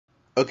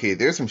Okay,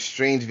 there's some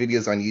strange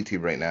videos on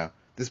YouTube right now.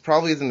 This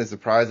probably isn't a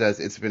surprise as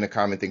it's been a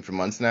common thing for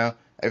months now.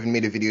 I even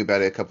made a video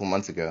about it a couple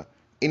months ago.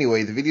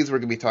 Anyway, the videos we're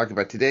going to be talking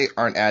about today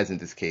aren't ads in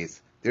this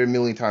case. They're a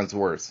million times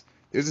worse.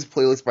 There's this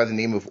playlist by the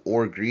name of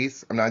Oar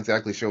Grease. I'm not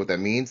exactly sure what that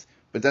means,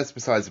 but that's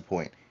besides the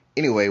point.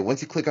 Anyway,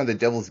 once you click on the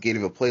devil's gate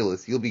of a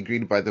playlist, you'll be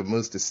greeted by the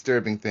most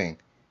disturbing thing.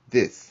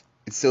 This.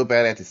 It's so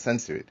bad I had to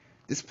censor it.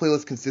 This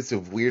playlist consists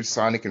of weird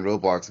Sonic and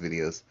Roblox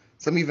videos,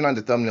 some even on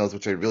the thumbnails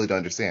which I really don't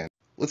understand.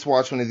 Let's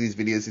watch one of these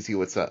videos to see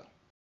what's up.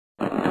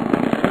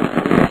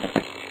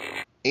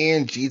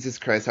 And Jesus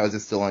Christ, how is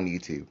it still on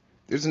YouTube?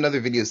 There's another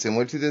video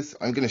similar to this.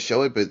 I'm going to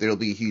show it, but there'll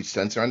be a huge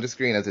censor on the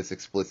screen as it's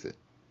explicit.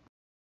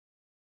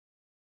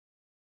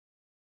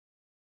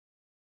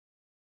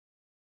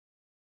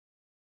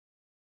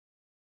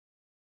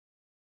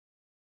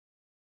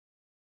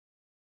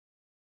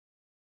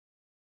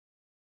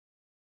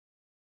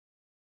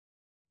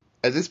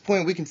 At this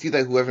point, we can see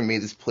that whoever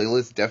made this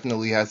playlist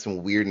definitely has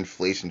some weird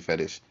inflation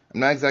fetish. I'm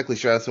not exactly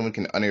sure how someone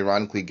can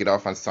unironically get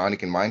off on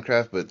Sonic and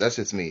Minecraft, but that's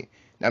just me.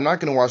 Now, I'm not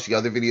going to watch the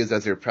other videos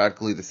as they're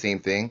practically the same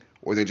thing,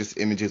 or they're just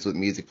images with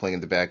music playing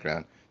in the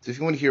background. So if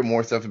you want to hear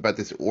more stuff about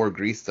this Oar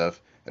Grease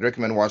stuff, I'd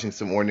recommend watching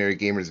some Ordinary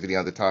Gamers video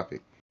on the topic.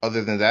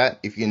 Other than that,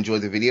 if you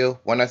enjoyed the video,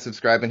 why not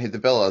subscribe and hit the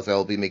bell as I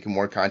will be making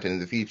more content in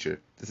the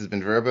future. This has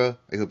been Verbo.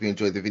 I hope you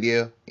enjoyed the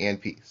video,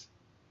 and peace.